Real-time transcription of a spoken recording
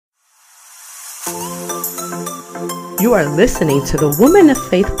You are listening to the Woman of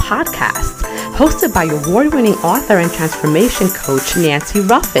Faith podcast, hosted by award-winning author and transformation coach Nancy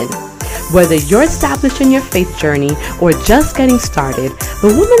Ruffin. Whether you're established in your faith journey or just getting started,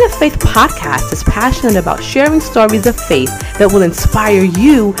 the Woman of Faith podcast is passionate about sharing stories of faith that will inspire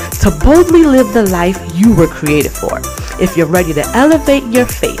you to boldly live the life you were created for. If you're ready to elevate your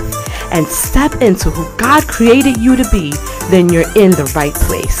faith and step into who God created you to be, then you're in the right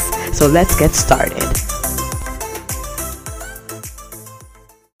place. So let's get started.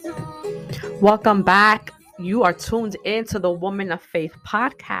 Welcome back. You are tuned into the Woman of Faith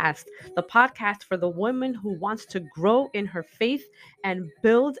podcast, the podcast for the woman who wants to grow in her faith and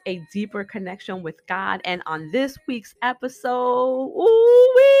build a deeper connection with God. And on this week's episode,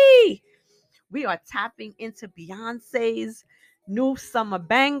 we are tapping into Beyonce's new summer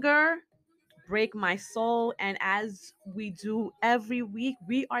banger, Break My Soul. And as we do every week,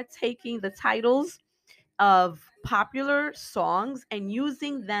 we are taking the titles of popular songs and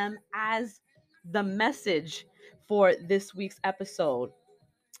using them as the message for this week's episode.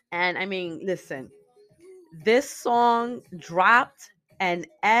 And I mean, listen, this song dropped and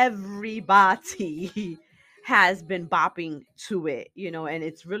everybody has been bopping to it, and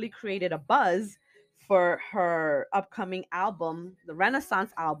it's really created a buzz for her upcoming album, the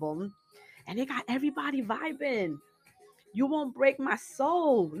Renaissance album, and it got everybody vibing. You Won't Break My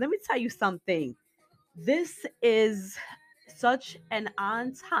Soul. Let me tell you something. This is such an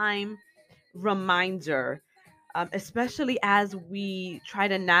on time reminder, especially as we try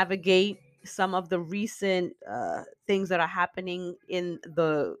to navigate some of the recent things that are happening in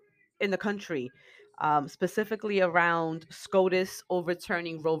the country, specifically around SCOTUS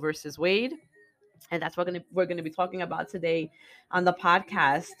overturning Roe versus Wade. And that's what we're gonna be talking about today on the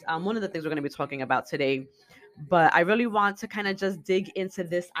podcast. One of the things we're gonna be talking about today, but I really want to kind of just dig into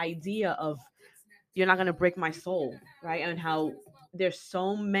this idea of you're not going to break my soul, right? And how there's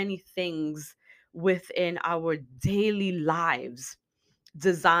so many things within our daily lives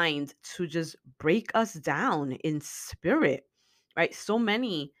designed to just break us down in spirit, right? So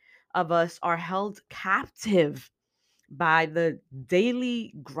many of us are held captive by the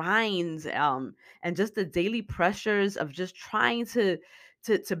daily grinds, and just the daily pressures of just trying to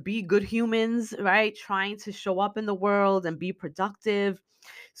be good humans, right? Trying to show up in the world and be productive.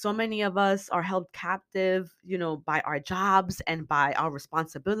 So many of us are held captive, by our jobs and by our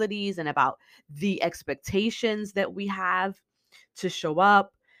responsibilities and about the expectations that we have to show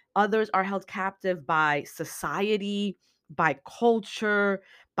up. Others are held captive by society, by culture,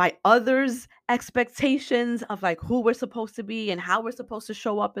 by others' expectations of like who we're supposed to be and how we're supposed to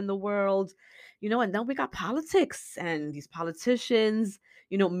show up in the world. And then we got politics and these politicians,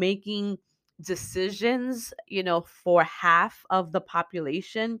 making decisions, for half of the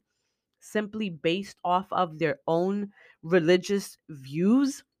population simply based off of their own religious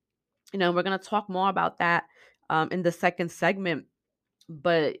views. We're going to talk more about that in the second segment.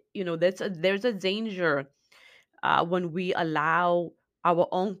 But, there's a danger when we allow our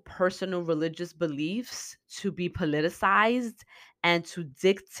own personal religious beliefs to be politicized and to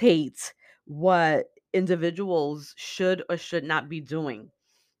dictate what individuals should or should not be doing.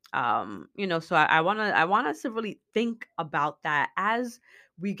 So I want us to really think about that as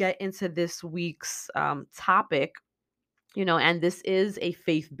we get into this week's topic. And this is a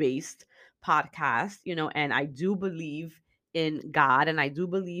faith-based podcast, and I do believe in God and I do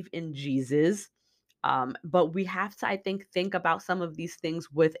believe in Jesus. But we have to, I think about some of these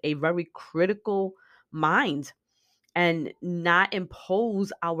things with a very critical mind and not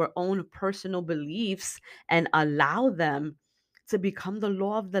impose our own personal beliefs and allow them to become the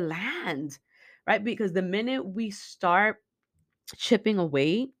law of the land, right? Because the minute we start chipping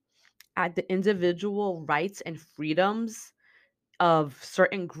away at the individual rights and freedoms of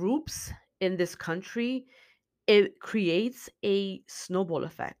certain groups in this country, it creates a snowball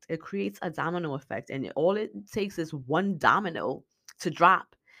effect. It creates a domino effect. And all it takes is one domino to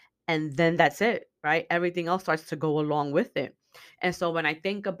drop. And then that's it, right? Everything else starts to go along with it. And so when I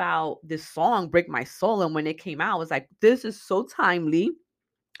think about this song, Break My Soul, and when it came out, I was like, this is so timely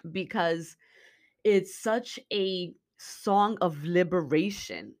because it's such a song of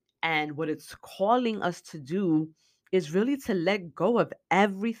liberation. And what it's calling us to do is really to let go of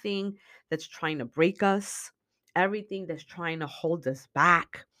everything that's trying to break us, everything that's trying to hold us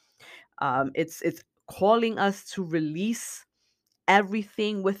back. It's calling us to release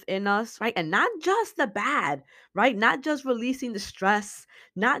everything within us, right? And not just the bad, right? Not just releasing the stress,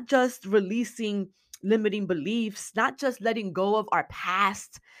 not just releasing limiting beliefs, not just letting go of our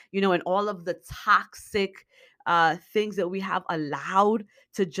past, and all of the toxic things that we have allowed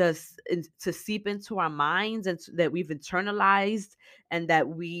to to seep into our minds and that we've internalized and that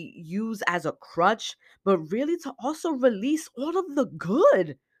we use as a crutch, but really to also release all of the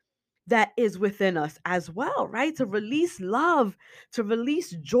good that is within us as well, right? To release love, to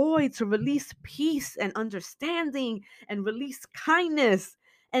release joy, to release peace and understanding, and release kindness,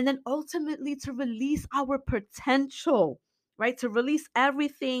 and then ultimately to release our potential, right? To release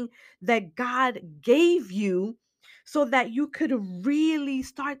everything that God gave you so that you could really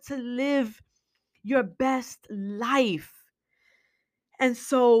start to live your best life. And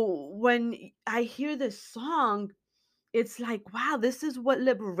so when I hear this song, it's like, wow, this is what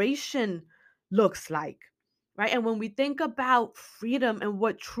liberation looks like, right? And when we think about freedom and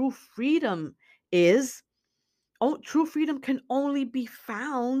what true freedom is, true freedom can only be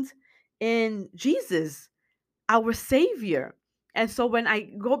found in Jesus, our Savior. And so when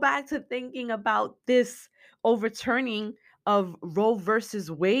I go back to thinking about this overturning of Roe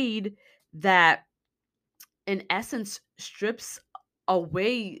versus Wade, that in essence strips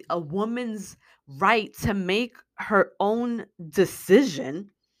away a woman's right to make her own decision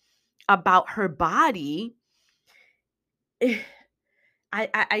about her body, eh,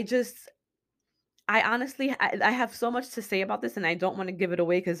 I just I honestly I have so much to say about this, and I don't want to give it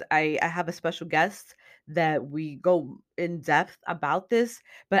away because I have a special guest that we go in depth about this,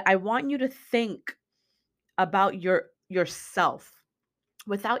 but I want you to think about yourself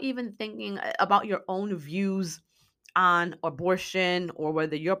without even thinking about your own views on abortion or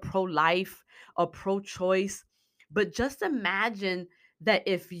whether you're pro life or pro choice. But just imagine that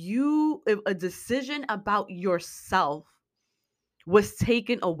if a decision about yourself was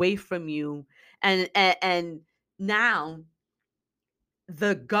taken away from you, and now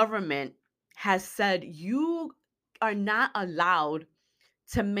the government has said you are not allowed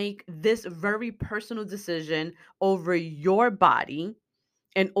to make this very personal decision over your body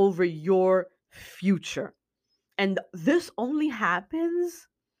and over your future. And this only happens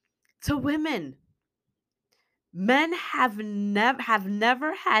to women. Men have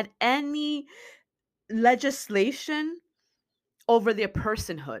never had any legislation over their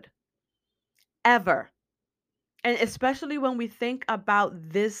personhood ever. And especially when we think about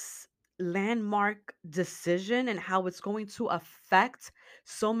this landmark decision and how it's going to affect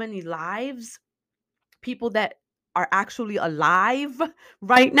so many lives, people that are actually alive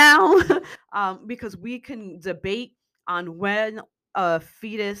right now, because we can debate on when a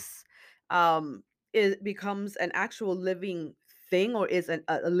fetus becomes an actual living thing or is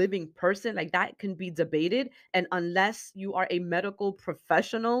a living person. Like that can be debated, and unless you are a medical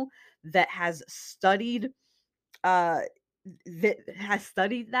professional that has studied uh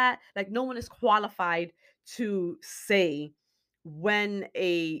that, like no one is qualified to say when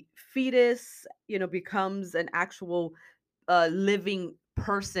a fetus, becomes an actual living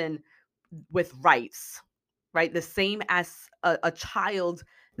person with rights, right? The same as a child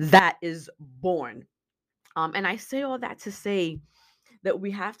that is born. And I say all that to say that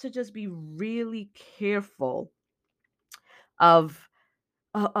we have to just be really careful of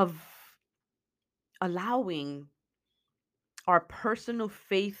of allowing our personal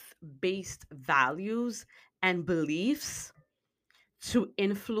faith based values and beliefs to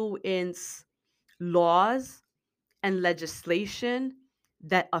influence laws and legislation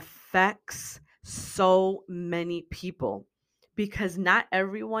that affects so many people, because not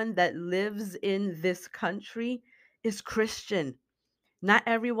everyone that lives in this country is Christian. Not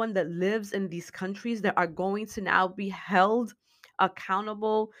everyone that lives in these countries that are going to now be held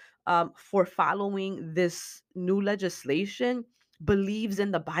accountable for following this new legislation believes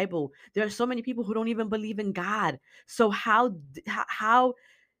in the Bible. There are so many people who don't even believe in God. So how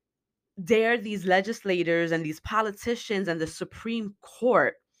dare these legislators and these politicians and the Supreme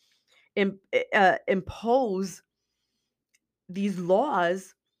Court impose these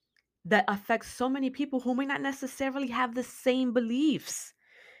laws that affect so many people who may not necessarily have the same beliefs?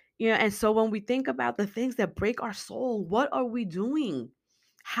 And so when we think about the things that break our soul, what are we doing?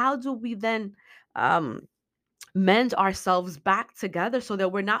 How do we then um, mend ourselves back together so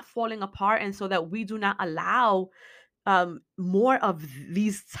that we're not falling apart and so that we do not allow more of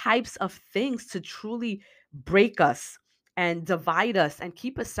these types of things to truly break us and divide us and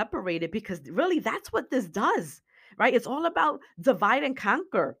keep us separated? Because really, that's what this does, right? It's all about divide and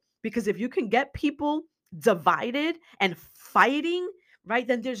conquer. Because if you can get people divided and fighting, right,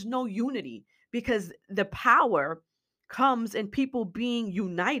 then there's no unity, because the power comes in people being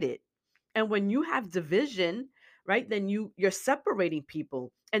united. And when you have division, right, then you're separating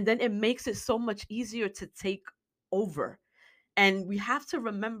people, and then it makes it so much easier to take over. And we have to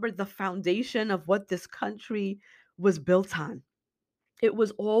remember the foundation of what this country was built on. It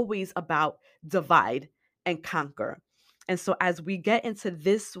was always about divide and conquer. And so, as we get into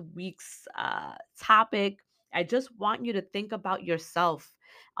this week's topic, I just want you to think about yourself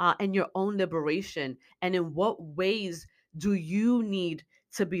and your own liberation, and in what ways do you need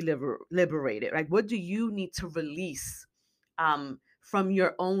to be liberated? Like, what do you need to release from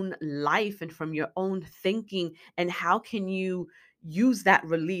your own life and from your own thinking? And how can you use that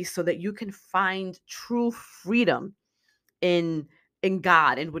release so that you can find true freedom in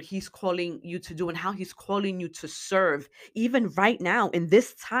God and what he's calling you to do and how he's calling you to serve even right now in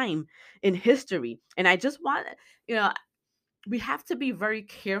this time in history. And I just want, you know, we have to be very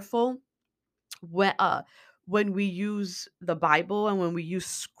careful when we use the Bible and when we use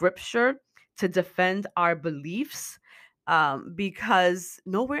scripture to defend our beliefs, because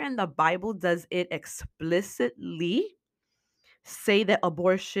nowhere in the Bible does it explicitly say that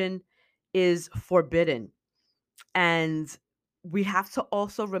abortion is forbidden. And we have to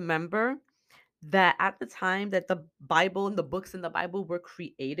also remember that at the time that the Bible and the books in the Bible were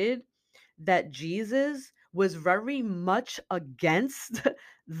created, that Jesus was very much against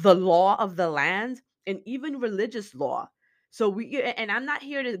the law of the land and even religious law. So and I'm not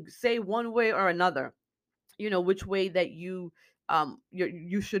here to say one way or another, which way that you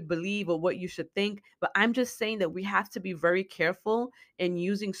should believe or what you should think, but I'm just saying that we have to be very careful in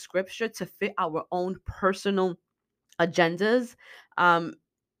using scripture to fit our own personal agendas, um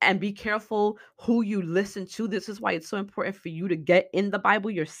and be careful who you listen to. This is why it's so important for you to get in the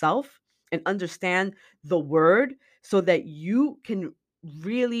Bible yourself and understand the word so that you can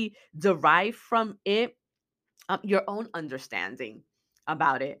really derive from it your own understanding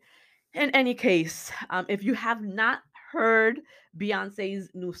about it. In any case, if you have not heard Beyonce's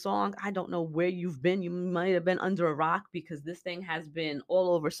new song, I don't know where you've been. You might have been under a rock because this thing has been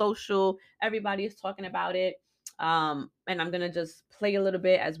all over social. Everybody is talking about it. And I'm going to just play a little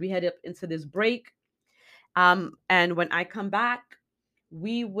bit as we head up into this break. And when I come back,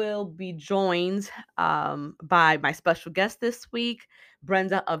 we will be joined by my special guest this week,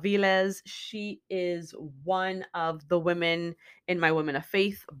 Brenda Aviles. She is one of the women in my Women of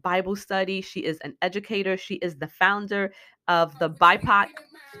Faith Bible study. She is an educator. She is the founder of the BIPOC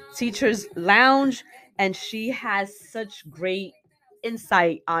Teachers Lounge, and she has such great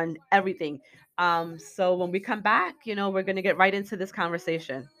insight on everything. So when we come back, we're going to get right into this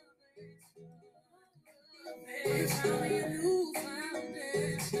conversation.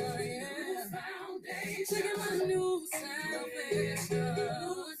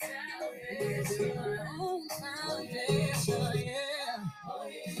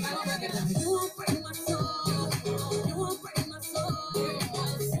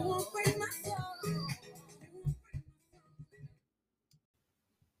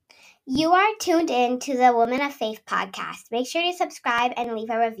 You are tuned in to the Women of Faith podcast. Make sure to subscribe and leave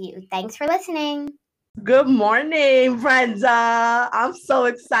a review. Thanks for listening. Good morning, Brenda. I'm so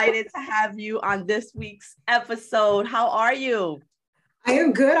excited to have you on this week's episode. How are you? I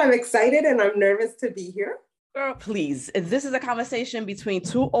am good. I'm excited and I'm nervous to be here. Girl, please. This is a conversation between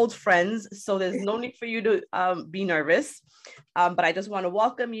two old friends, so there's no need for you to be nervous. But I just want to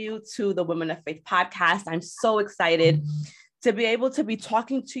welcome you to the Women of Faith podcast. I'm so excited to be able to be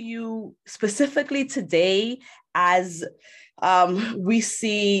talking to you specifically today as we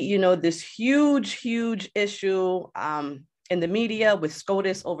see, this huge issue in the media with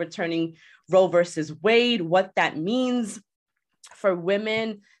SCOTUS overturning Roe versus Wade, what that means for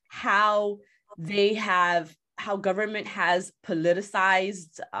women, how government has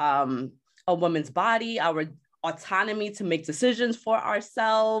politicized a woman's body, our autonomy to make decisions for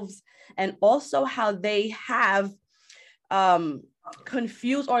ourselves, and also how they have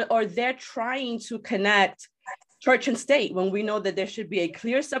confused or they're trying to connect church and state when we know that there should be a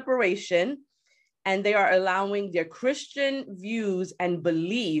clear separation, and they are allowing their Christian views and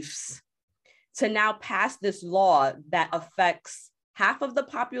beliefs to now pass this law that affects half of the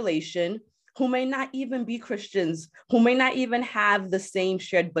population who may not even be Christians, who may not even have the same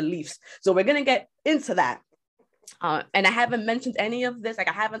shared beliefs. So we're going to get into that. And I haven't mentioned any of this.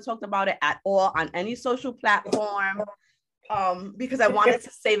 I haven't talked about it at all on any social platform because I wanted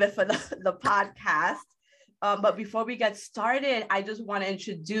to save it for the podcast. But before we get started, I just want to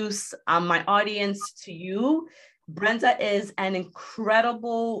introduce my audience to you. Brenda is an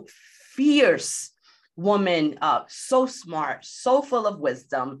incredible, fierce woman, so smart, so full of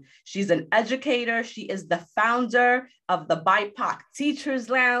wisdom. She's an educator. She is the founder of the BIPOC Teachers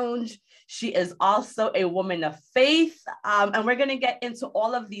Lounge. She is also a woman of faith. And we're going to get into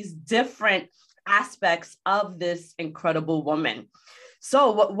all of these different aspects of this incredible woman.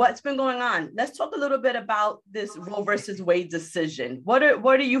 So what's been going on? Let's talk a little bit about this Roe versus Wade decision. What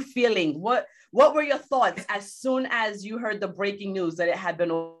are you feeling? What were your thoughts as soon as you heard the breaking news that it had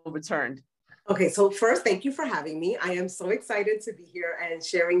been overturned? Okay, so first, thank you for having me. I am so excited to be here and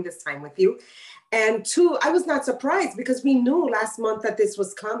sharing this time with you. And two, I was not surprised because we knew last month that this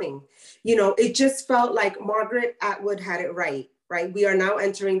was coming. It just felt like Margaret Atwood had it right? We are now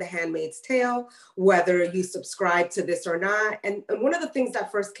entering the Handmaid's Tale, whether you subscribe to this or not. And one of the things that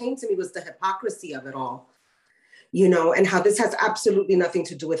first came to me was the hypocrisy of it all, and how this has absolutely nothing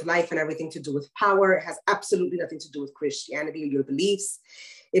to do with life and everything to do with power. It has absolutely nothing to do with Christianity or your beliefs.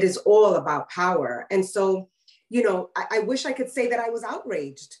 It is all about power. And so, I wish I could say that I was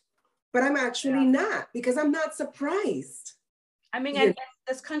outraged, but I'm actually not, because I'm not surprised. I mean, and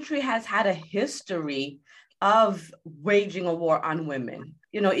this country has had a history of waging a war on women.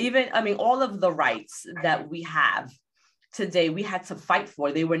 All of the rights that we have today, we had to fight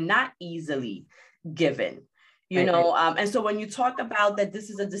for. They were not easily given. And so when you talk about that this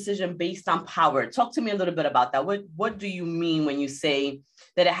is a decision based on power, talk to me a little bit about that. What do you mean when you say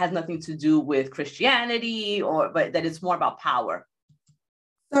that it has nothing to do with Christianity, but that it's more about power?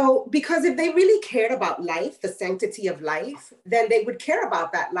 So, because if they really cared about life, the sanctity of life, then they would care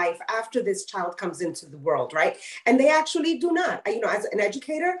about that life after this child comes into the world, right? And they actually do not. As an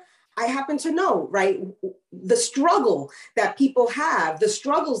educator, I happen to know, right, the struggle that people have, the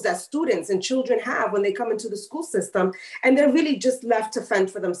struggles that students and children have when they come into the school system, and they're really just left to fend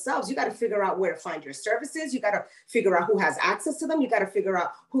for themselves. You got to figure out where to find your services. You got to figure out who has access to them. You got to figure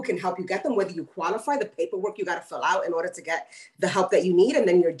out who can help you get them, whether you qualify, the paperwork you got to fill out in order to get the help that you need. And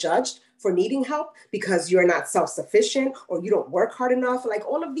then you're judged for needing help because you're not self-sufficient or you don't work hard enough. Like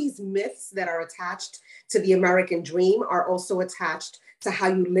all of these myths that are attached to the American dream are also attached to how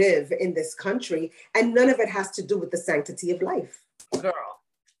you live in this country. And none of it has to do with the sanctity of life. Girl,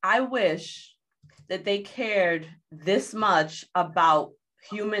 I wish that they cared this much about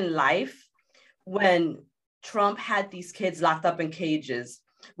human life when Trump had these kids locked up in cages,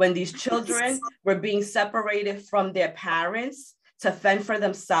 when these children were being separated from their parents to fend for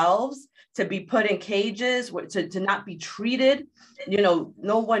themselves, to be put in cages, to not be treated.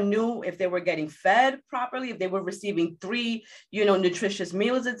 No one knew if they were getting fed properly, if they were receiving 3, nutritious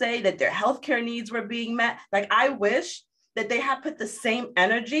meals a day, that their healthcare needs were being met. Like, I wish that they had put the same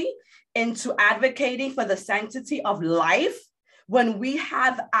energy into advocating for the sanctity of life when we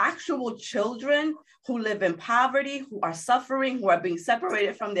have actual children who live in poverty, who are suffering, who are being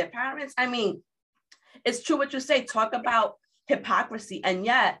separated from their parents. I mean, it's true what you say, talk about hypocrisy. And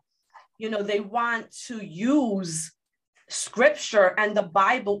yet, they want to use scripture and the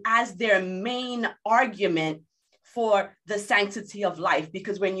Bible as their main argument for the sanctity of life.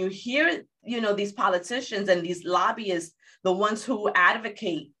 Because when you hear, these politicians and these lobbyists, the ones who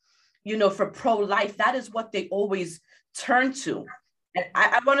advocate, for pro-life, that is what they always turn to. And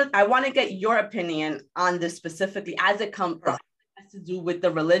I want to get your opinion on this specifically as it has to do with the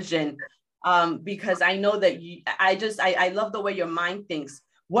religion. Because I know that I love the way your mind thinks.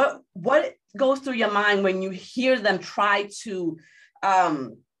 What goes through your mind when you hear them try to,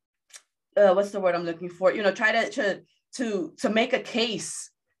 what's the word I'm looking for? Try to make a case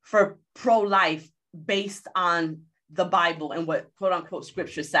for pro-life based on the Bible and what quote unquote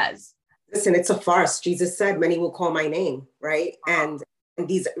scripture says. Listen, it's a farce. Jesus said, many will call my name, right? And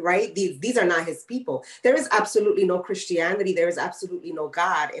these are not his people. There is absolutely no Christianity. There is absolutely no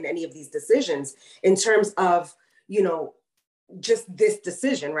God in any of these decisions in terms of, just this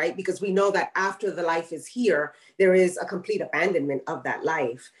decision, right? Because we know that after the life is here, there is a complete abandonment of that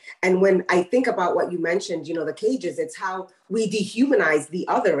life. And when I think about what you mentioned, the cages, it's how we dehumanize the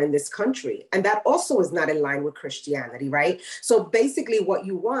other in this country. And that also is not in line with Christianity, right? So basically what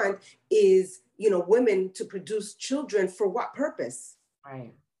you want is, women to produce children for what purpose?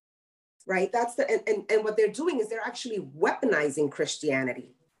 Right? That's and what they're doing is they're actually weaponizing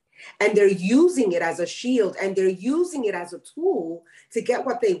Christianity. And they're using it as a shield and they're using it as a tool to get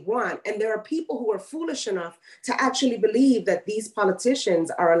what they want. And there are people who are foolish enough to actually believe that these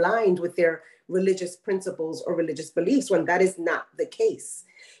politicians are aligned with their religious principles or religious beliefs when that is not the case.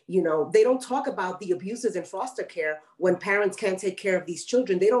 They don't talk about the abuses in foster care when parents can't take care of these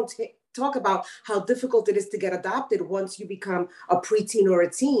children. They don't talk about how difficult it is to get adopted once you become a preteen or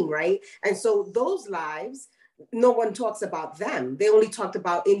a teen, right? And so those lives, no one talks about them. They only talked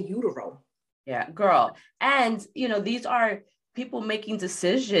about in utero. Yeah, girl. And, these are people making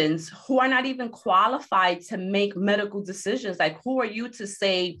decisions who are not even qualified to make medical decisions. Like, who are you to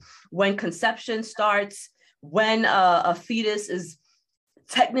say when conception starts, when a fetus is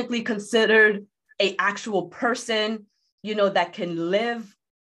technically considered a actual person, you know, that can live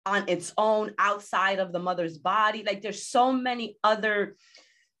on its own outside of the mother's body. Like there's so many other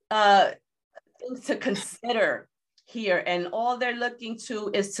things to consider here. And all they're looking to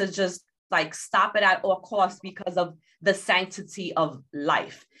is to just like stop it at all costs because of the sanctity of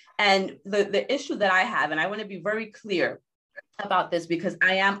life. And the issue that I have, and I want to be very clear about this because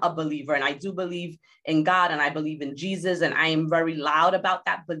I am a believer and I do believe in God and I believe in Jesus, and I am very loud about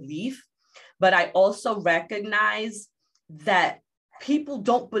that belief. But I also recognize that people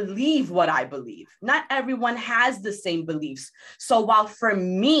don't believe what I believe. Not everyone has the same beliefs. So while for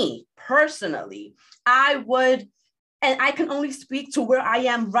me personally, I would, and I can only speak to where I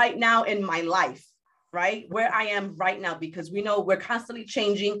am right now in my life, right? Where I am right now, because we know we're constantly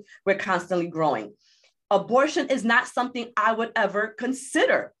changing, we're constantly growing. Abortion is not something I would ever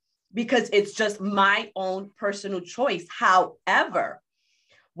consider because it's just my own personal choice. However,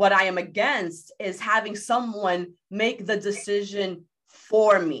 what I am against is having someone make the decision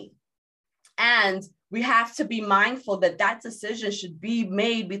for me. And we have to be mindful that that decision should be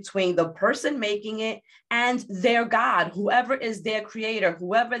made between the person making it and their God, whoever is their creator,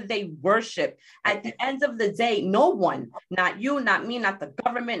 whoever they worship. At the end of the day, no one, not you, not me, not the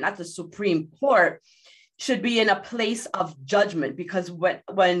government, not the Supreme Court, should be in a place of judgment, because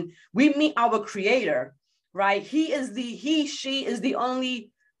when we meet our creator, right, she is the only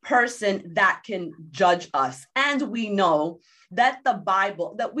person that can judge us. And we know that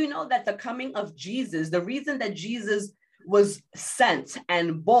the coming of Jesus, the reason that Jesus was sent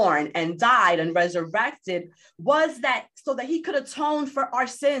and born and died and resurrected was that so that he could atone for our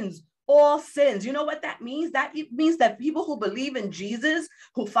sins, all sins. You know what that means? That it means that people who believe in Jesus,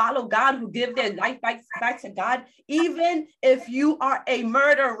 who follow God, who give their life back to God, even if you are a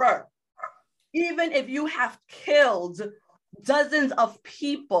murderer, even if you have killed dozens of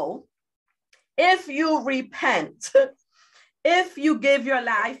people, if you repent, if you give your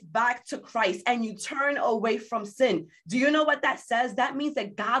life back to Christ and you turn away from sin, do you know what that says? That means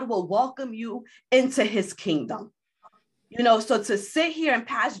that God will welcome you into his kingdom. You know, so to sit here and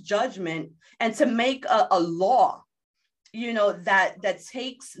pass judgment and to make a law, you know, that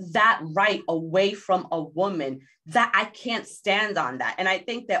takes that right away from a woman, that I can't stand on that. And I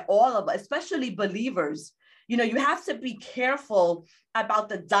think that all of us, especially believers, you know, you have to be careful about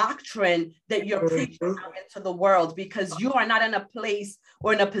the doctrine that you're preaching out into the world, because you are not in a place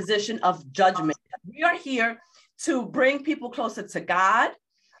or in a position of judgment. We are here to bring people closer to God,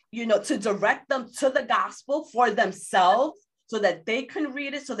 you know, to direct them to the gospel for themselves so that they can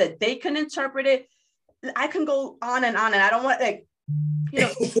read it, so that they can interpret it. I can go on, and I don't want, like, you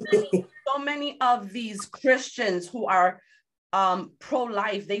know, so many of these Christians who are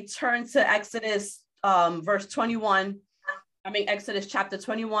pro-life, they turn to Exodus Exodus chapter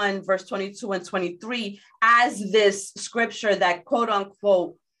 21, verse 22 and 23 as this scripture that quote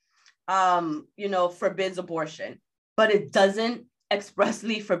unquote, you know, forbids abortion, but it doesn't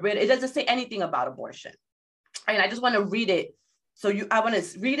expressly forbid. It doesn't say anything about abortion. And I just want to read it. I want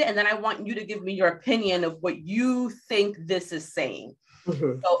to read it, and then I want you to give me your opinion of what you think this is saying.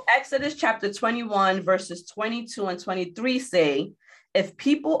 So Exodus chapter 21, verses 22 and 23 say, if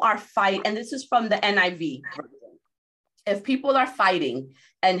people are fighting, and this is from the NIV version, if people are fighting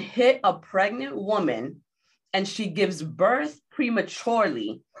and hit a pregnant woman and she gives birth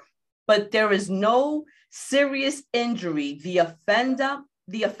prematurely, but there is no serious injury, the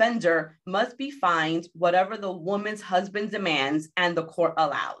offender must be fined whatever the woman's husband demands and the court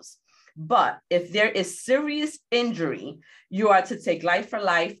allows. But if there is serious injury, you are to take life for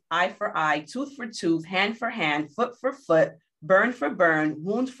life, eye for eye, tooth for tooth, hand for hand, foot for foot, burn for burn,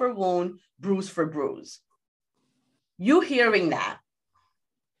 wound for wound, bruise for bruise. You hearing that?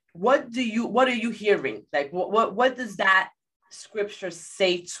 What are you hearing? Like, what does that scripture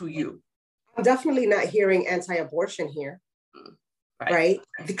say to you? I'm definitely not hearing anti-abortion here. Right?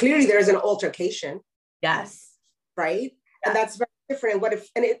 Clearly there's an altercation. Yes. Right? Yeah. And that's very different. What if,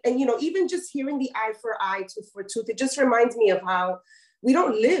 and you know, even just hearing the eye for eye, tooth for tooth, it just reminds me of how we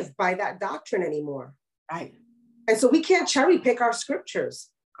don't live by that doctrine anymore. Right. And so we can't cherry pick our scriptures.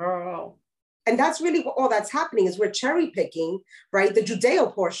 Girl. And that's really what all that's happening is we're cherry picking, right? The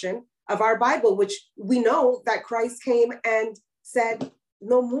Judeo portion of our Bible, which we know that Christ came and said,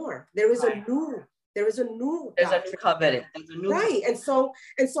 no more. There is a new covenant. Right. And so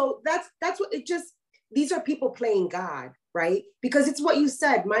that's what it just, these are people playing God, right? Because it's what you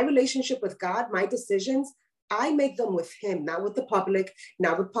said, my relationship with God, my decisions, I make them with him, not with the public,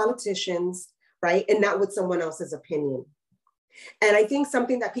 not with politicians, right? And not with someone else's opinion. And I think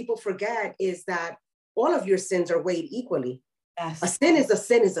something that people forget is that all of your sins are weighed equally. Yes. A sin is a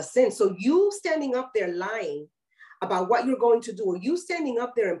sin is a sin. So you standing up there lying about what you're going to do, or you standing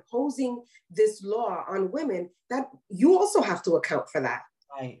up there imposing this law on women, that you also have to account for that.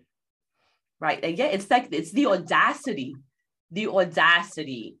 Right. Right. And yeah, it's like, it's the audacity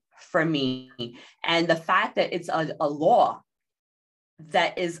for me. And the fact that it's a law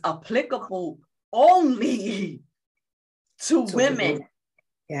that is applicable only to women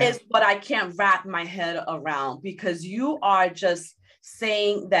is what I can't wrap my head around, because you are just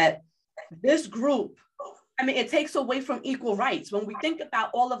saying that this group, I mean, it takes away from equal rights. When we think about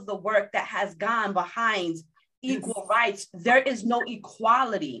all of the work that has gone behind equal rights, there is no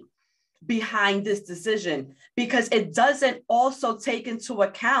equality behind this decision, because it doesn't also take into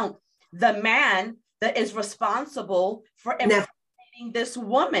account the man that is responsible for impregnating this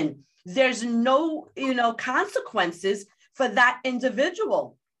woman. There's no, consequences for that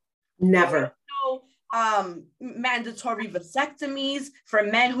individual. Never. No mandatory vasectomies for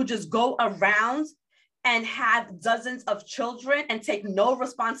men who just go around and have dozens of children and take no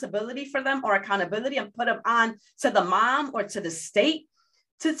responsibility for them or accountability, and put them on to the mom or to the state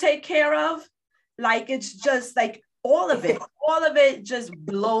to take care of. Like, it's just like all of it just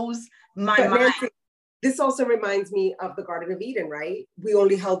blows my mind. Nancy, this also reminds me of the Garden of Eden, right? We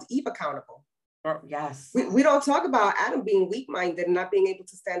only held Eve accountable. Yes. We don't talk about Adam being weak-minded and not being able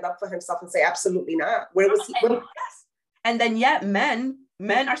to stand up for himself and say, absolutely not. Where was he? Yes. And then yet men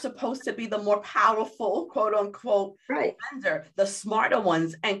are supposed to be the more powerful, quote unquote, gender, the smarter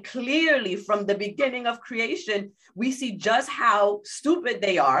ones. And clearly from the beginning of creation, we see just how stupid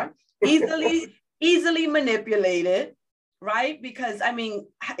they are, easily manipulated, right? Because I mean,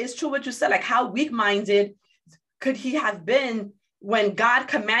 it's true what you said, like how weak-minded could he have been when God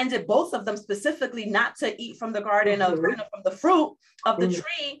commanded both of them specifically not to eat from the garden of, from the fruit of the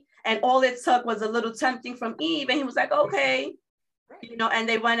tree. And all it took was a little tempting from Eve. And he was like, okay, and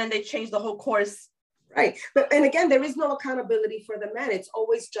they went and they changed the whole course. Right. And again, there is no accountability for the man. It's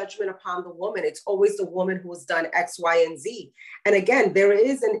always judgment upon the woman. It's always the woman who has done X, Y, and Z. And again, there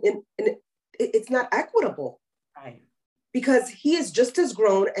is it's not equitable. Right. Because he is just as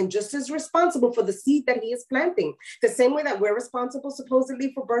grown and just as responsible for the seed that he is planting. The same way that we're responsible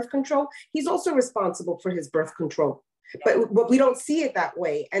supposedly for birth control, he's also responsible for his birth control. Yeah. But we don't see it that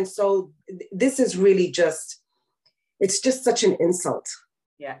way. And so this is really it's just such an insult.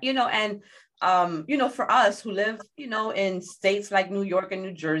 Yeah. And, for us who live, in states like New York and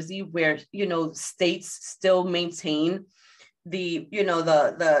New Jersey, where, states still maintain the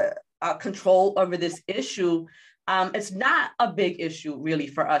control over this issue, it's not a big issue really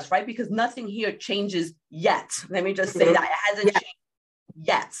for us, right? Because nothing here changes yet. Let me just say that it hasn't changed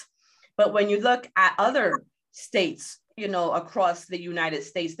yet. But when you look at other states, across the United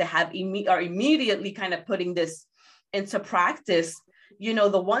States that are immediately kind of putting this into practice,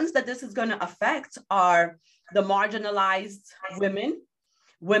 the ones that this is going to affect are the marginalized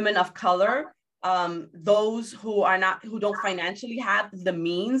women of color, those who don't financially have the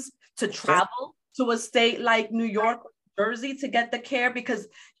means to travel to a state like New York, Jersey to get the care, because,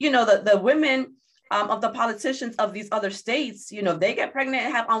 the women of the politicians of these other states, they get pregnant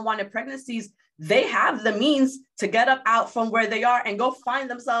and have unwanted pregnancies, they have the means to get up out from where they are and go find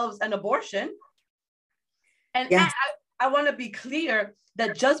themselves an abortion. And I want to be clear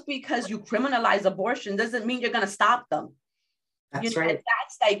that just because you criminalize abortion doesn't mean you're going to stop them. That's right.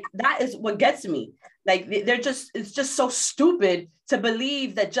 That is what gets me. Like, it's just so stupid to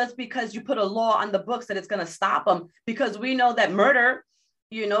believe that just because you put a law on the books that it's going to stop them, because we know that murder,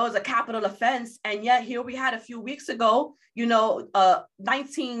 is a capital offense. And yet here we had a few weeks ago,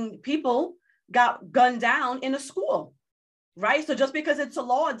 19 people got gunned down in a school, right? So just because it's a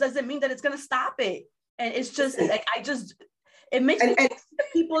law, it doesn't mean that it's going to stop it. And it's just like, it makes me think the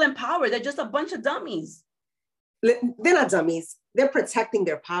people in power, they're just a bunch of dummies. They're not dummies. They're protecting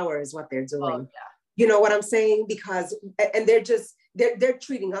their power is what they're doing. Oh, yeah. You know what I'm saying? Because, and they're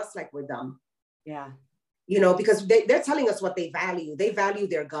treating us like we're dumb. Yeah. Because they're telling us what they value. They value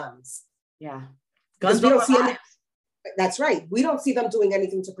their guns. Yeah. Guns don't see that's right. We don't see them doing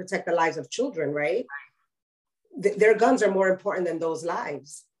anything to protect the lives of children, right? Their guns are more important than those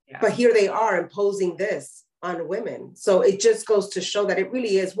lives. Yeah. But here they are imposing this on women. So it just goes to show that it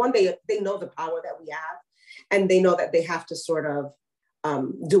really is, one, they know the power that we have, and they know that they have to sort of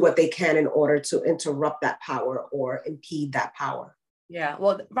do what they can in order to interrupt that power or impede that power. Yeah,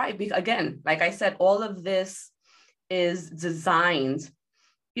 well, right. Again, like I said, all of this is designed,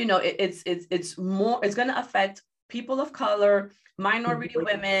 it's going to affect people of color, minority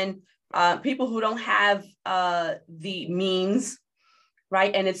women, people who don't have the means,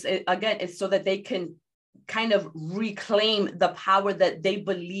 right? And it's so that they can kind of reclaim the power that they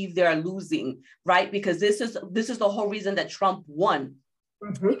believe they're losing, right? Because this is the whole reason that Trump won.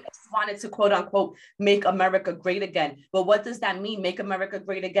 Mm-hmm. He wanted to, quote unquote, make America great again. But what does that mean? Make America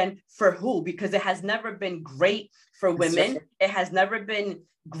great again for who? Because it has never been great for women. It has never been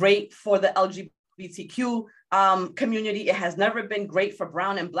great for the LGBTQ community. It has never been great for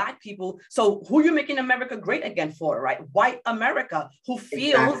brown and Black people. So who are you making America great again for, right? White America, who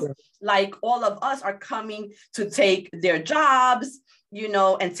feels like all of us are coming to take their jobs, you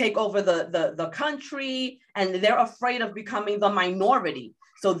know, and take over the country, and they're afraid of becoming the minority.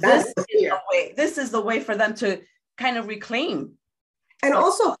 So this is the way for them to kind of reclaim. And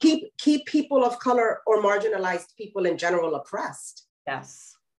also keep people of color or marginalized people in general oppressed.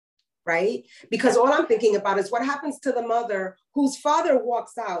 Yes. Right? Because all I'm thinking about is what happens to the mother whose father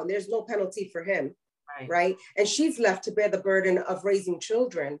walks out and there's no penalty for him, right? And she's left to bear the burden of raising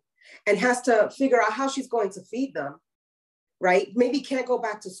children and has to figure out how she's going to feed them, right? Maybe can't go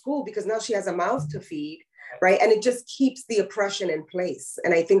back to school because now she has a mouth to feed, right? And it just keeps the oppression in place.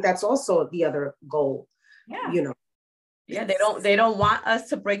 And I think that's also the other goal, you know. Yeah, they don't want us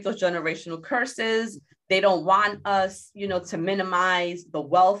to break those generational curses. They don't want us, you know, to minimize the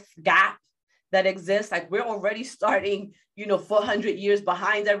wealth gap that exists. Like, we're already starting, you know, 400 years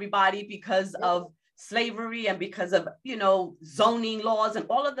behind everybody because of slavery and because of, you know, zoning laws and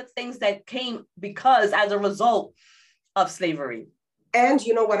all of the things that came as a result of slavery. And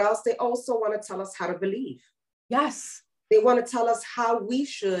you know what else? They also want to tell us how to believe. Yes. They want to tell us how we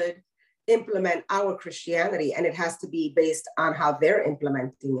should implement our Christianity, and it has to be based on how they're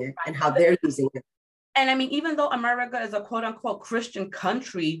implementing it and how they're using it. And I mean, even though America is a quote unquote Christian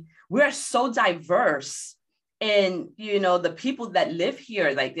country, we're so diverse in, you know, the people that live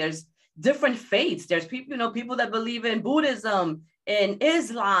here. Like, there's different faiths. There's people, you know, people that believe in Buddhism, in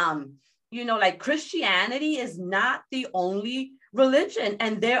Islam, you know, like Christianity is not the only religion.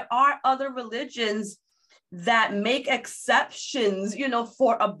 And there are other religions that make exceptions, you know,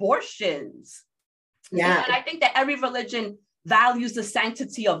 for abortions. Yeah. And I think that every religion values the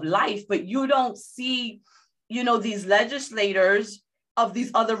sanctity of life, but you don't see, you know, these legislators of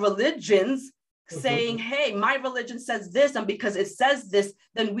these other religions saying, hey, my religion says this, and because it says this,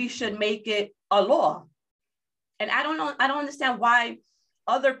 then we should make it a law. And I don't understand why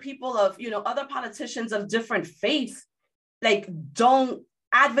other people of, you know, other politicians of different faiths, like, don't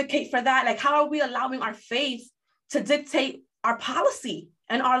advocate for that. Like, how are we allowing our faith to dictate our policy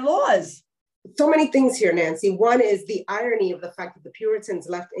and our laws? So many things here, Nancy. One is the irony of the fact that the Puritans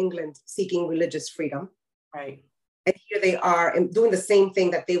left England seeking religious freedom. Right. And here they are doing the same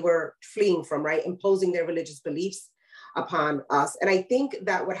thing that they were fleeing from, right? Imposing their religious beliefs upon us. And I think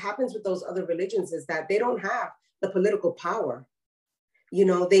that what happens with those other religions is that they don't have the political power. You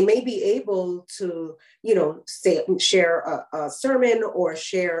know, they may be able to, you know, share a sermon or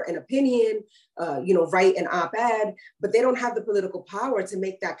share an opinion, you know, write an op-ed, but they don't have the political power to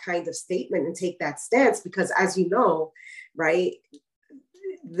make that kind of statement and take that stance because, as you know, right,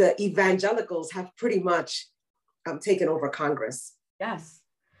 the evangelicals have pretty much taken over Congress. Yes.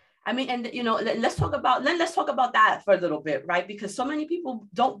 I mean, and, you know, let's talk about that for a little bit, right? Because so many people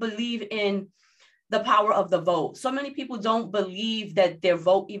don't believe in the power of the vote. So many people don't believe that their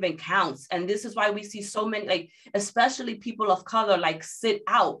vote even counts. And this is why we see so many, like, especially people of color, like, sit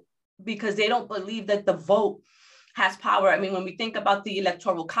out because they don't believe that the vote has power. I mean, when we think about the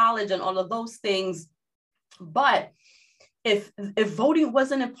Electoral College and all of those things, but if voting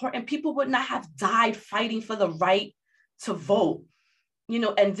wasn't important, people would not have died fighting for the right to vote. You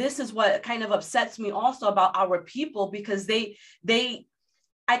know, and this is what kind of upsets me also about our people, because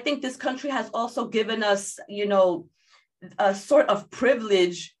I think this country has also given us, you know, a sort of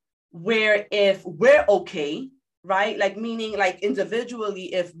privilege where if we're okay, right? Like, meaning, like,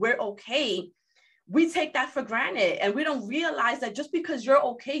 individually, if we're okay, we take that for granted. And we don't realize that just because you're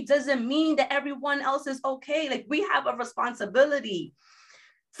okay doesn't mean that everyone else is okay. Like, we have a responsibility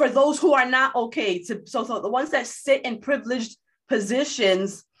for those who are not okay. So the ones that sit in privileged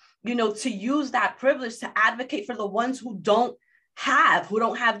positions, you know, to use that privilege to advocate for the ones who don't have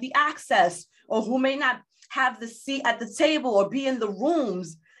the access, or who may not have the seat at the table or be in the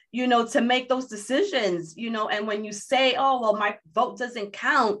rooms, you know, to make those decisions, you know. And when you say, oh, well, my vote doesn't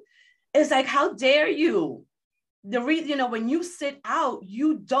count, it's like, how dare you? You know, when you sit out,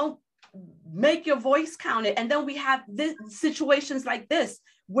 you don't make your voice counted. And then we have situations like this,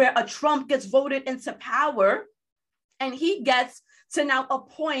 where a Trump gets voted into power and he gets to now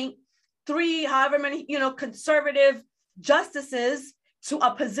appoint 3, however many, you know, conservative justices to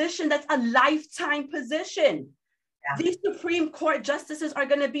a position that's a lifetime position. Yeah. These Supreme Court justices are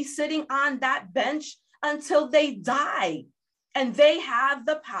going to be sitting on that bench until they die. And they have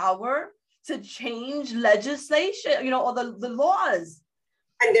the power to change legislation, or the laws.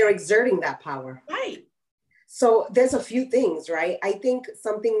 And they're exerting that power. Right. So there's a few things, right? I think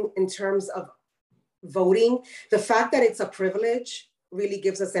something in terms of voting, the fact that it's a privilege really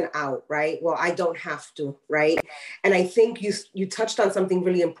gives us an out, right? Well, I don't have to, right? And I think you touched on something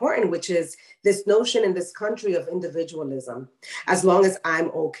really important, which is this notion in this country of individualism, as long as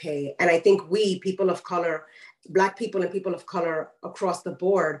I'm okay. And I think we, people of color, Black people and people of color across the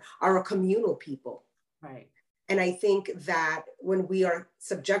board, are a communal people. Right. And I think that when we are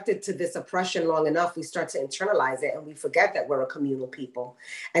subjected to this oppression long enough, we start to internalize it and we forget that we're a communal people.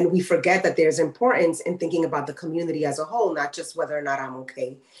 And we forget that there's importance in thinking about the community as a whole, not just whether or not I'm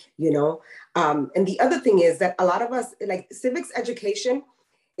okay, And the other thing is that a lot of us, like, civics education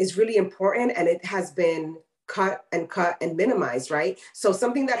is really important, and it has been cut and minimized, right? So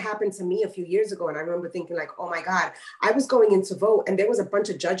something that happened to me a few years ago, and I remember thinking like, oh my God, I was going in to vote and there was a bunch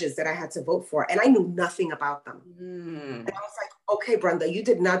of judges that I had to vote for and I knew nothing about them. And I was like, okay, Brenda, you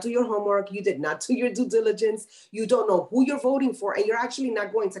did not do your homework. You did not do your due diligence. You don't know who you're voting for, and you're actually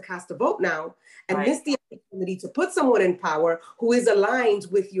not going to cast a vote now and miss the opportunity to put someone in power who is aligned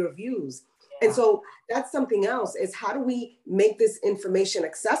with your views. And so that's something else, is how do we make this information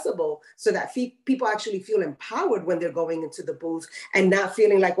accessible so that people actually feel empowered when they're going into the booth and not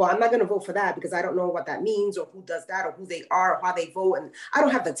feeling like, well, I'm not going to vote for that because I don't know what that means or who does that or who they are or how they vote. And I don't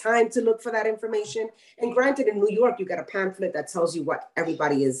have the time to look for that information. And granted, in New York, you get a pamphlet that tells you what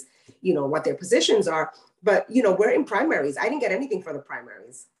everybody is, what their positions are. But, we're in primaries. I didn't get anything for the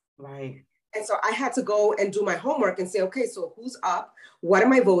primaries. Right. And so I had to go and do my homework and say, okay, so who's up? What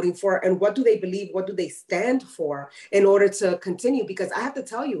am I voting for? And what do they believe? What do they stand for in order to continue? Because I have to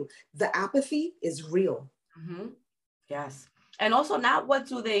tell you, the apathy is real. Mm-hmm. Yes. And also not what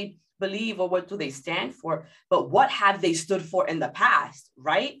do they believe or what do they stand for, but what have they stood for in the past,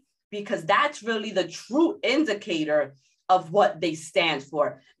 right? Because that's really the true indicator of what they stand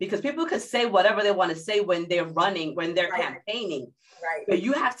for. Because people could say whatever they want to say when they're running, when they're campaigning. Right. But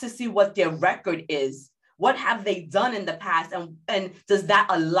you have to see what their record is. What have they done in the past? And does that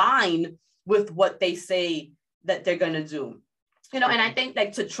align with what they say that they're going to do? And I think,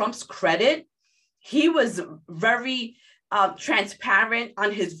 like, to Trump's credit, he was very transparent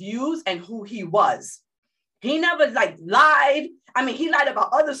on his views and who he was. He never lied. I mean, he lied about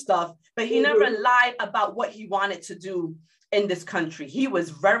other stuff, but he never lied about what he wanted to do in this country. He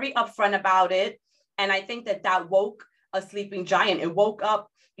was very upfront about it. And I think that woke a sleeping giant. It woke up,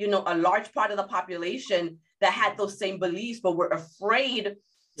 a large part of the population that had those same beliefs, but were afraid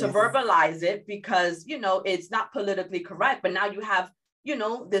to verbalize it because, it's not politically correct. But now you have,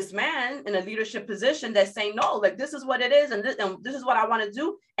 this man in a leadership position that's saying, no, like, this is what it is. And this is what I want to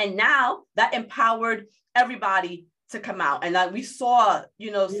do. And now that empowered everybody to come out. And we saw,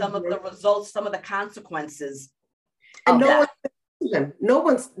 some of the results, some of the consequences. And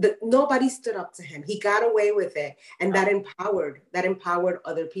nobody stood up to him. He got away with it, and that empowered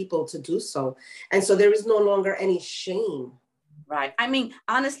other people to do so. And so there is no longer any shame. Right. I mean,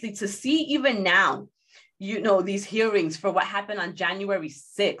 honestly, to see even now, these hearings for what happened on January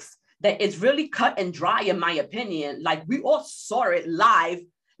 6th, that it's really cut and dry, in my opinion. Like, we all saw it live,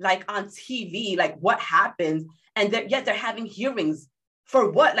 like on TV, like what happened, and yet they're having hearings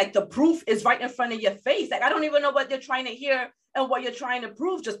for what? Like, the proof is right in front of your face. Like, I don't even know what they're trying to hear and what you're trying to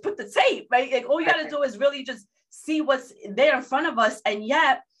prove. Just put the tape, right? Like, all you got to do is really just see what's there in front of us. And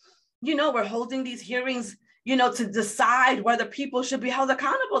yet, we're holding these hearings, to decide whether people should be held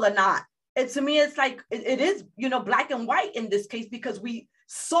accountable or not. And to me, it's like, it is, black and white in this case, because we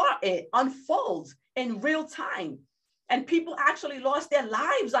saw it unfold in real time. And people actually lost their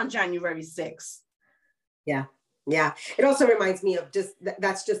lives on January 6th. Yeah. Yeah. It also reminds me of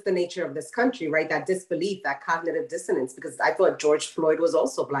that's just the nature of this country, right? That disbelief, that cognitive dissonance, because I thought George Floyd was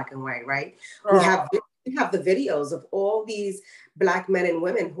also black and white, right? We have the videos of all these Black men and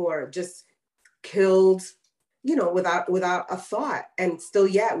women who are just killed, without a thought. And still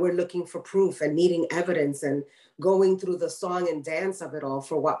yet we're looking for proof and needing evidence and going through the song and dance of it all.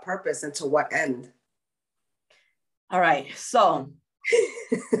 For what purpose and to what end? All right. So I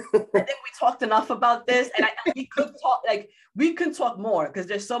think we talked enough about this, and we can talk more because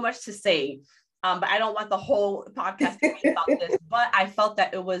there's so much to say. But I don't want the whole podcast to be about this. But I felt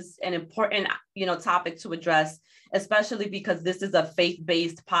that it was an important, topic to address, especially because this is a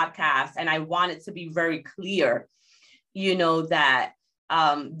faith-based podcast, and I want it to be very clear, that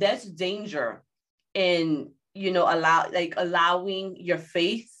there's danger in, allowing your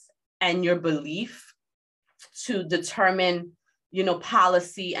faith and your belief to determine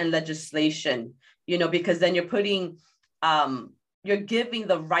policy and legislation, because then you're putting, you're giving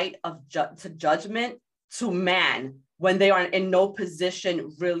the right of to judgment to man when they are in no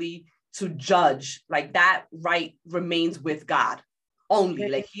position really to judge. Like, that right remains with God only.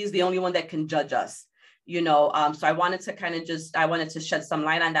 Like, he's the only one that can judge us, so I wanted to shed some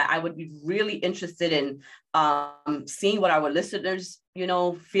light on that. I would be really interested in seeing what our listeners,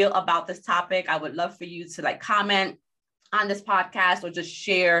 feel about this topic. I would love for you to comment on this podcast or just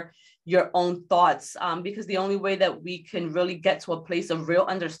share your own thoughts, because the only way that we can really get to a place of real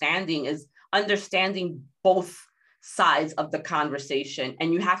understanding is understanding both sides of the conversation.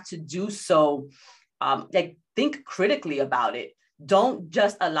 And you have to do so, think critically about it. Don't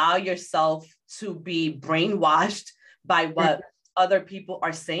just allow yourself to be brainwashed by what other people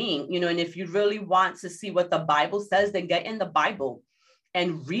are saying, and if you really want to see what the Bible says, then get in the Bible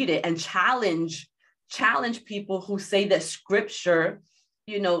and read it and challenge people who say that scripture,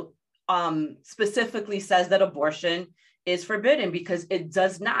 specifically says that abortion is forbidden, because it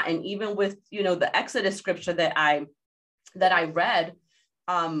does not. And even with, the Exodus scripture that I read,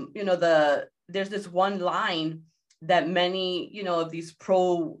 there's this one line that many, of these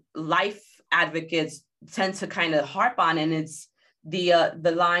pro-life advocates tend to kind of harp on. And it's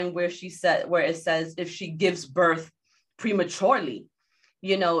the line where it says, if she gives birth prematurely,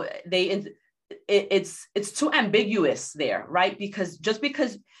 it's too ambiguous there, right? Because just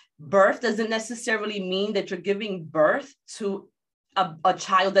because birth doesn't necessarily mean that you're giving birth to a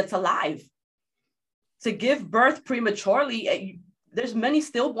child that's alive. To give birth prematurely, there's many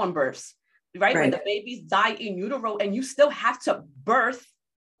stillborn births, right? When the babies die in utero, and you still have to birth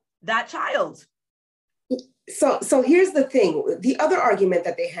that child. So here's the thing. The other argument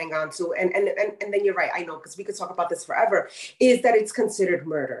that they hang on to, and then you're right, I know, because we could talk about this forever, is that it's considered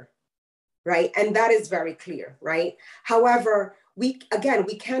murder, right? And that is very clear, right? However, we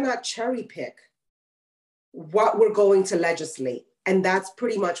cannot cherry pick what we're going to legislate. And that's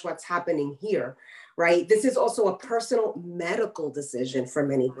pretty much what's happening here, right? This is also a personal medical decision for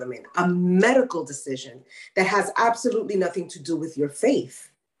many women, a medical decision that has absolutely nothing to do with your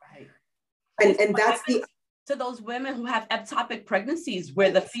faith. Right. And that's to those women who have ectopic pregnancies,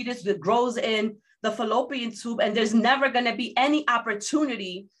 where the fetus grows in the fallopian tube, and there's never going to be any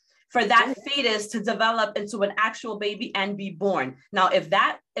opportunity for that fetus to develop into an actual baby and be born. Now, if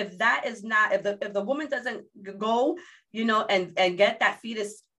the woman doesn't go, and get that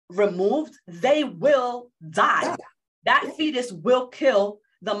fetus removed, they will die. That fetus will kill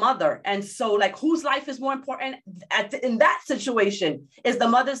the mother. And so, whose life is more important in that situation? Is the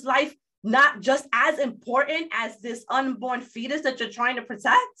mother's life not just as important as this unborn fetus that you're trying to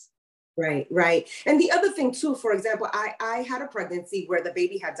protect? Right. And the other thing too, for example, I had a pregnancy where the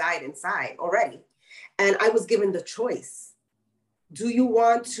baby had died inside already. And I was given the choice. Do you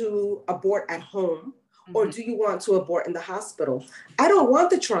want to abort at home, or do you want to abort in the hospital? I don't want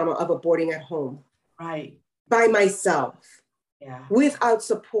the trauma of aborting at home. Right. By myself. Yeah. Without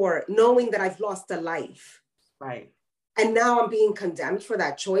support, knowing that I've lost a life. Right. And now I'm being condemned for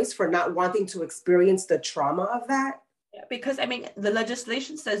that choice, for not wanting to experience the trauma of that. Yeah, because the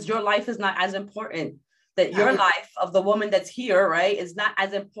legislation says your life is not as important, that your life of the woman that's here, right, is not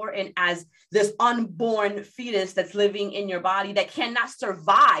as important as this unborn fetus that's living in your body that cannot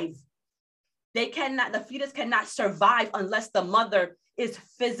survive. The fetus cannot survive unless the mother is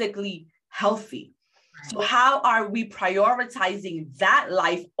physically healthy. So how are we prioritizing that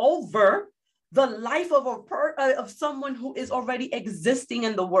life over the life of someone who is already existing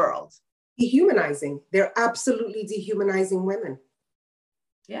in the world? Dehumanizing. They're absolutely dehumanizing women.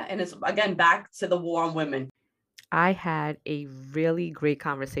 Yeah, and it's, again, back to the war on women. I had a really great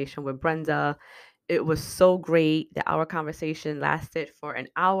conversation with Brenda. It was so great that our conversation lasted for an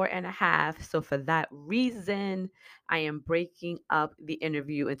hour and a half. So for that reason, I am breaking up the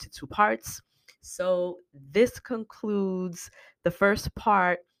interview into 2 parts. So this concludes the first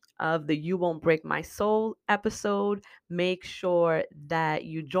part of the You Won't Break My Soul episode. Make sure that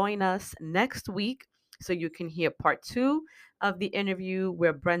you join us next week so you can hear part 2 of the interview,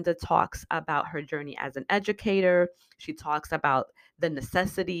 where Brenda talks about her journey as an educator. She talks about the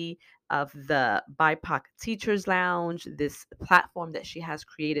necessity of the BIPOC Teachers Lounge, this platform that she has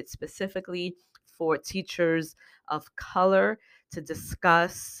created specifically for teachers of color to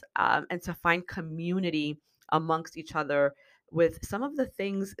discuss and to find community amongst each other with some of the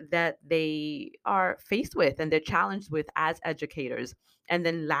things that they are faced with and they're challenged with as educators. And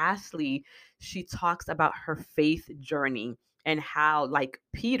then lastly, she talks about her faith journey and how, like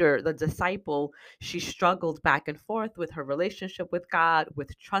Peter, the disciple, she struggled back and forth with her relationship with God,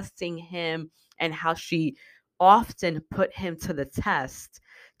 with trusting him, and how she often put him to the test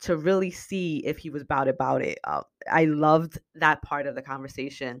to really see if he was about it. I loved that part of the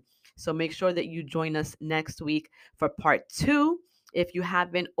conversation. So make sure that you join us next week for part 2. If you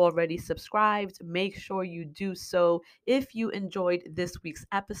haven't already subscribed, make sure you do so. If you enjoyed this week's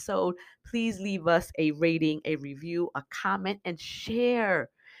episode, please leave us a rating, a review, a comment, and share.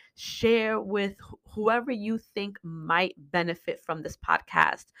 Share with whoever you think might benefit from this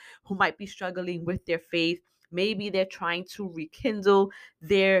podcast, who might be struggling with their faith. Maybe they're trying to rekindle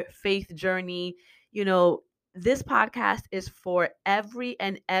their faith journey. You know, this podcast is for every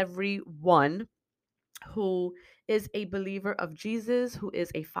and everyone who is a believer of Jesus, who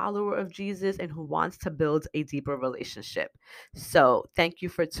is a follower of Jesus, and who wants to build a deeper relationship. So thank you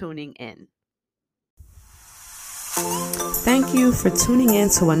for tuning in. Thank you for tuning in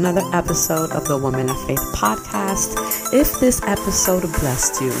to another episode of the Woman of Faith podcast. If this episode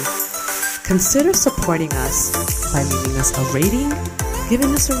blessed you, consider supporting us by leaving us a rating,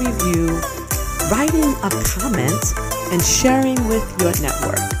 giving us a review, writing a comment, and sharing with your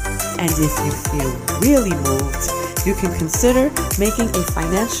network. And if you feel really moved, you can consider making a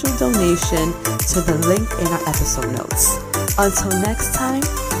financial donation to the link in our episode notes. Until next time,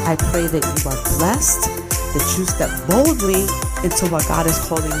 I pray that you are blessed, that you step boldly into what God is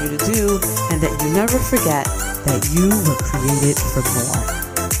calling you to do, and that you never forget that you were created for more.